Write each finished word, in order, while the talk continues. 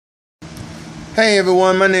Hey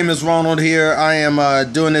everyone, my name is Ronald here. I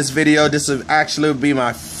am doing this video. This will actually be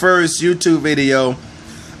my first YouTube video.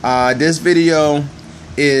 This video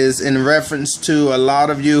is in reference to a lot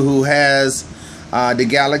of you who has the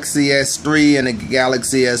Galaxy S3 and the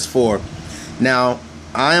Galaxy S4. Now,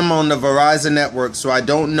 I am on the Verizon network, so I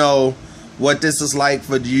don't know what this is like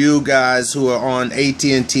for you guys who are on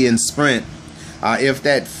AT&T and Sprint. If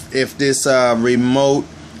this remote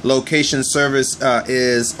location service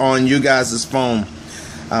is on you guys' phone.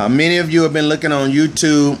 Many of you have been looking on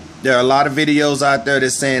YouTube. There are a lot of videos out there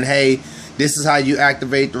that's saying, hey, this is how you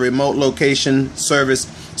activate the remote location service.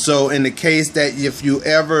 So in the case that if you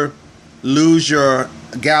ever lose your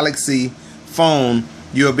Galaxy phone,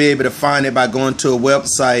 you'll be able to find it by going to a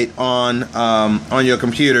website on your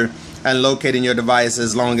computer and locating your device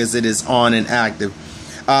as long as it is on and active.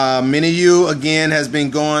 Many of you, again, has been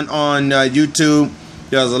going on YouTube.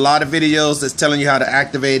 There's a lot of videos that's telling you how to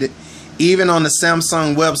activate it. Even on the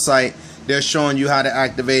Samsung website, they're showing you how to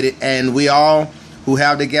activate it. And we all who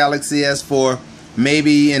have the Galaxy S4,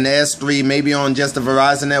 maybe in the S3, maybe on just the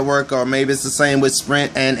Verizon network, or maybe it's the same with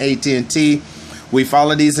Sprint and AT&T, we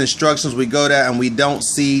follow these instructions, we go there, and we don't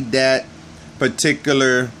see that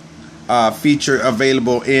particular feature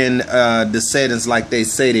available in the settings like they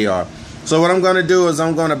say they are. So what I'm going to do is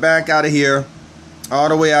I'm going to back out of here, all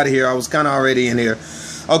the way out of here. I was kind of already in here.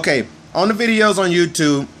 Okay, on the videos on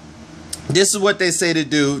YouTube, this is what they say to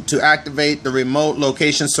do to activate the remote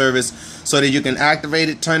location service so that you can activate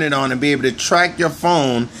it, turn it on, and be able to track your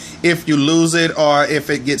phone if you lose it or if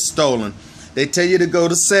it gets stolen. They tell you to go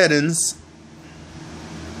to settings,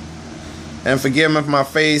 and forgive me if my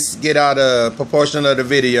face get out of proportion of the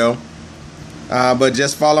video, but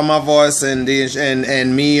just follow my voice and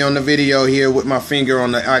me on the video here with my finger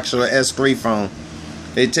on the actual S3 phone.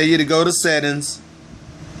 They tell you to go to settings.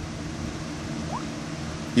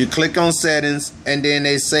 You click on settings, and then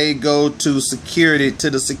they say go to security, to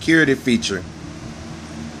the security feature.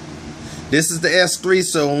 This is the S3,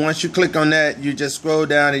 so once you click on that, you just scroll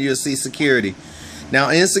down and you'll see security.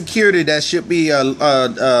 Now in security, there should be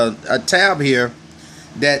a tab here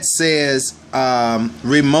that says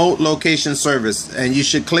remote location service, and you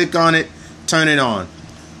should click on it, turn it on.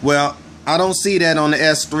 Well, I don't see that on the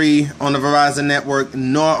S3 on the Verizon network,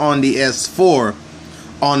 nor on the S4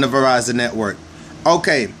 on the Verizon network.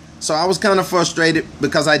 Okay, so I was kind of frustrated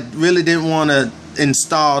because I really didn't want to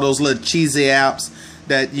install those little cheesy apps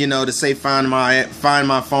that, you know, to say find my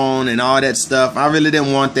phone and all that stuff. I really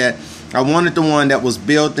didn't want that. I wanted the one that was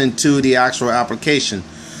built into the actual application.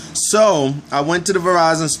 So I went to the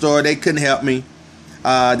Verizon store. They couldn't help me.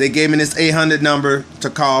 They gave me this 800 number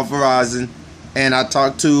to call Verizon, and I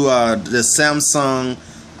talked to the Samsung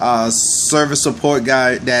service support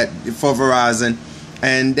guy for Verizon,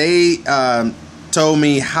 and they told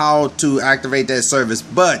me how to activate that service.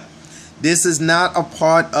 But this is not a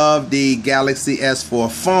part of the Galaxy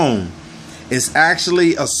S4 phone. It's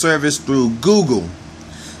actually a service through Google.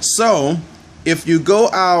 So if you go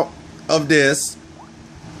out of this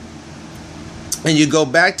and you go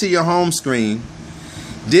back to your home screen,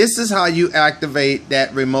 this is how you activate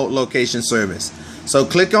that remote location service. So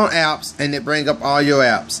click on apps, and it brings up all your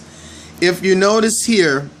apps. If you notice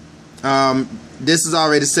here, this is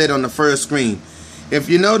already set on the first screen. If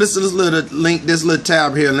you notice this little link, this little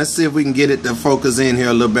tab here, let's see if we can get it to focus in here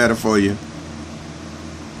a little better for you.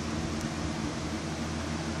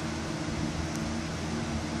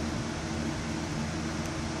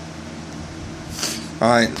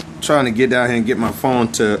 Alright, trying to get down here and get my phone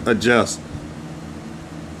to adjust.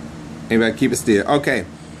 Maybe I keep it still. Okay,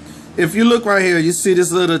 if you look right here, you see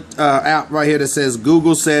this little app right here that says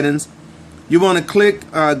Google Settings. You want to click,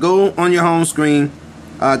 go on your home screen,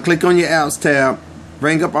 click on your apps tab,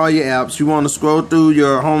 bring up all your apps. You want to scroll through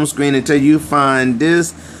your home screen until you find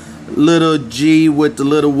this little G with the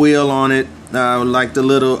little wheel on it, like the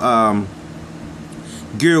little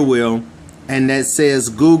gear wheel, and that says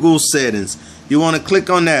Google Settings. You want to click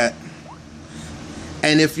on that,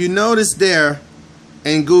 and if you notice there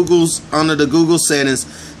in Google's, under the Google Settings,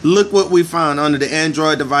 look what we found under the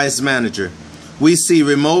Android Device Manager. We see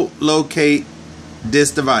remote locate this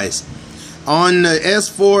device. On the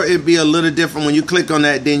S4, it'd be a little different. When you click on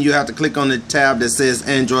that, then you have to click on the tab that says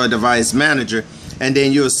Android Device Manager, and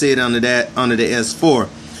then you'll see it under that, under the S4.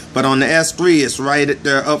 But on the S3, it's right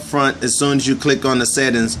there up front as soon as you click on the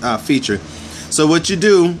settings feature. So what you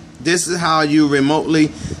do, this is how you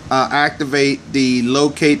remotely activate the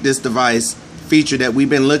locate this device feature that we've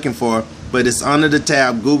been looking for, but it's under the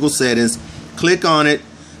tab Google Settings. Click on it,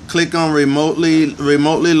 click on remotely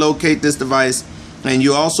locate this device, and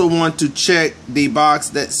you also want to check the box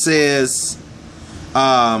that says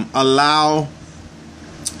allow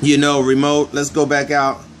remote. Let's go back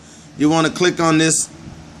out. You want to click on this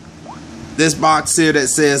box here that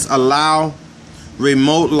says allow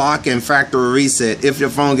remote lock and factory reset. If your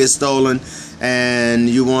phone gets stolen and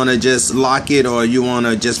you want to just lock it, or you want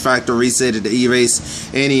to just factory reset it to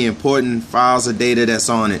erase any important files or data that's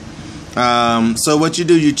on it. So what you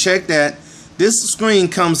do, you check that. This screen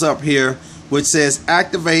comes up here which says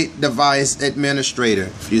activate device administrator.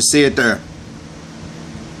 If you see it there.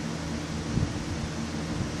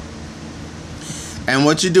 And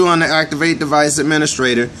what you do on the activate device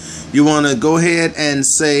administrator, you want to go ahead and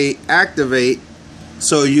say activate,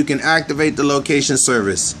 so you can activate the location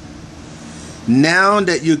service. Now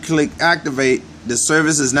that you click activate, the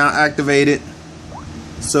service is now activated.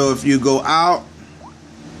 So if you go out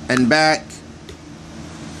and back,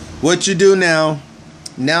 what you do now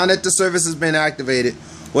that the service has been activated,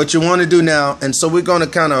 what you want to do now, and so we're going to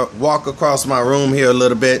kind of walk across my room here a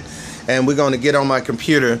little bit, and we're going to get on my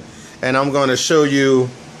computer, and I'm going to show you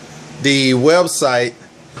the website.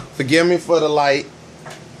 Forgive me for the light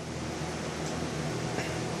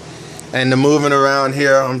and the moving around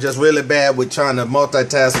here. I'm just really bad with trying to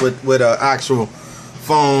multitask with an actual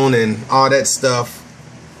phone and all that stuff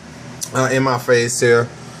in my face here.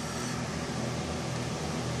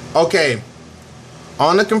 Okay,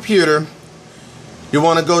 on the computer, you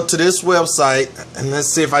want to go to this website, and let's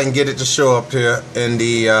see if I can get it to show up here in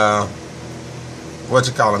the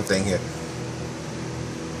thing here.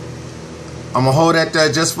 I'm gonna hold that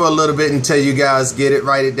there just for a little bit until you guys get it,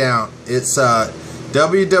 write it down. It's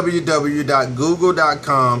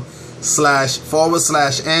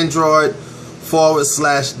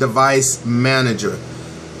www.google.com//Android/device manager.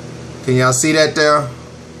 Can y'all see that there?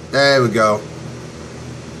 There we go.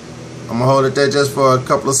 I'm gonna hold it there just for a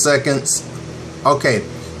couple of seconds. Okay,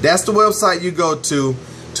 that's the website you go to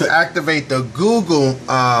activate the Google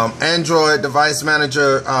Android device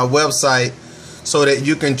manager website, so that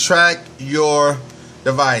you can track your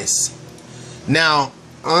device. Now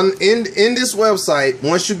in this website,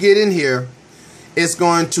 once you get in here, it's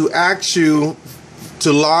going to ask you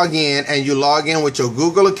to log in, and you log in with your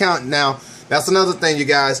Google account. Now that's another thing, you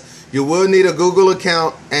guys. You will need a Google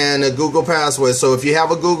account and a Google password. So if you have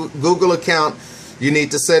a Google account, you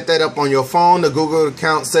need to set that up on your phone, the Google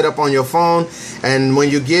account set up on your phone. And when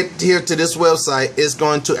you get here to this website, it's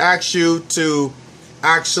going to ask you to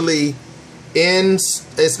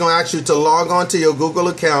log on to your Google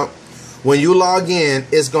account. When you log in,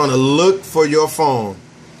 it's going to look for your phone.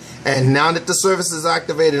 And now that the service is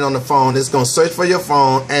activated on the phone, it's going to search for your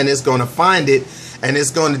phone, and it's going to find it, and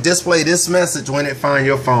it's going to display this message when it finds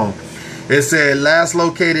your phone. It said last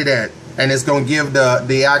located at, and it's going to give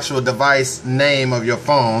the actual device name of your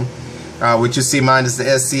phone, which you see mine is the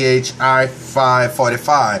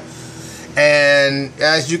SCHI545. And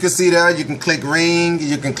as you can see there, you can click ring,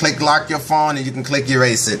 you can click lock your phone, and you can click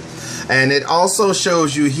erase it. And it also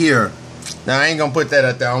shows you here. Now I ain't gonna put that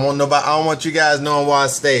up there. I don't want you guys knowing where I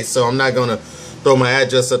stay, so I'm not gonna throw my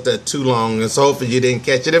address up there too long. And so hopefully you didn't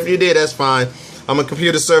catch it. If you did, that's fine. I'm a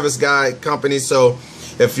computer service guy company, so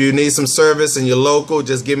if you need some service and you're local,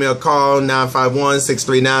 just give me a call,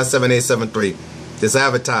 951-639-7873. Just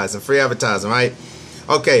advertising, free advertising, right?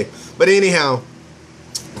 Okay, but anyhow,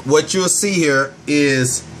 what you'll see here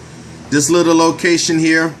is this little location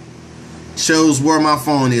here shows where my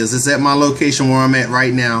phone is. It's at my location where I'm at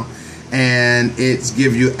right now, and it's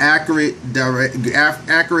give you accurate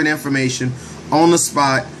information on the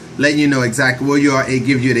spot, letting you know exactly where you are. It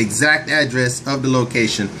gives you the exact address of the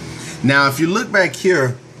location. Now if you look back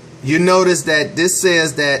here, you notice that this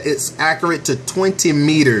says that it's accurate to 20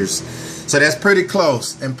 meters. So that's pretty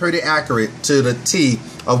close and pretty accurate to the T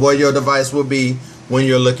of where your device will be when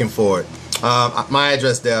you're looking for it. My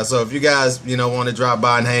address there. So if you guys want to drop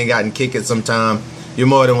by and hang out and kick it sometime, you're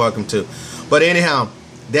more than welcome to. But anyhow,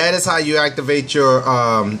 that is how you activate your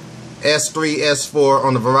S3, S4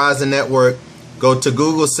 on the Verizon network. Go to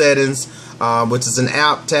Google settings, which is an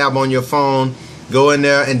app tab on your phone. Go in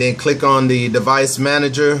there and then click on the device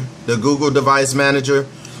manager, the Google device manager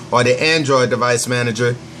or the Android device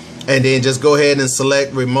manager, and then just go ahead and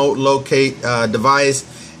select remote locate device,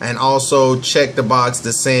 and also check the box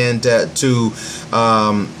that's saying to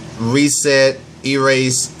reset,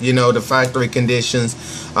 erase, the factory conditions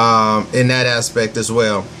in that aspect as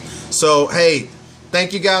well. So hey,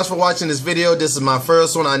 thank you guys for watching this video. This is my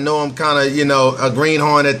first one. I know I'm kind of a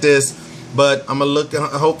greenhorn at this, but I'm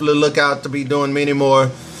gonna hopefully look out to be doing many more.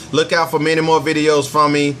 Look out for many more videos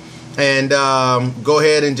from me, and go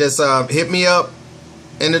ahead and just hit me up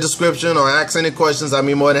in the description or ask any questions. I'll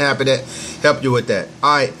be more than happy to help you with that.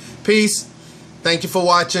 All right, peace. Thank you for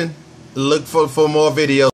watching. Look for more videos.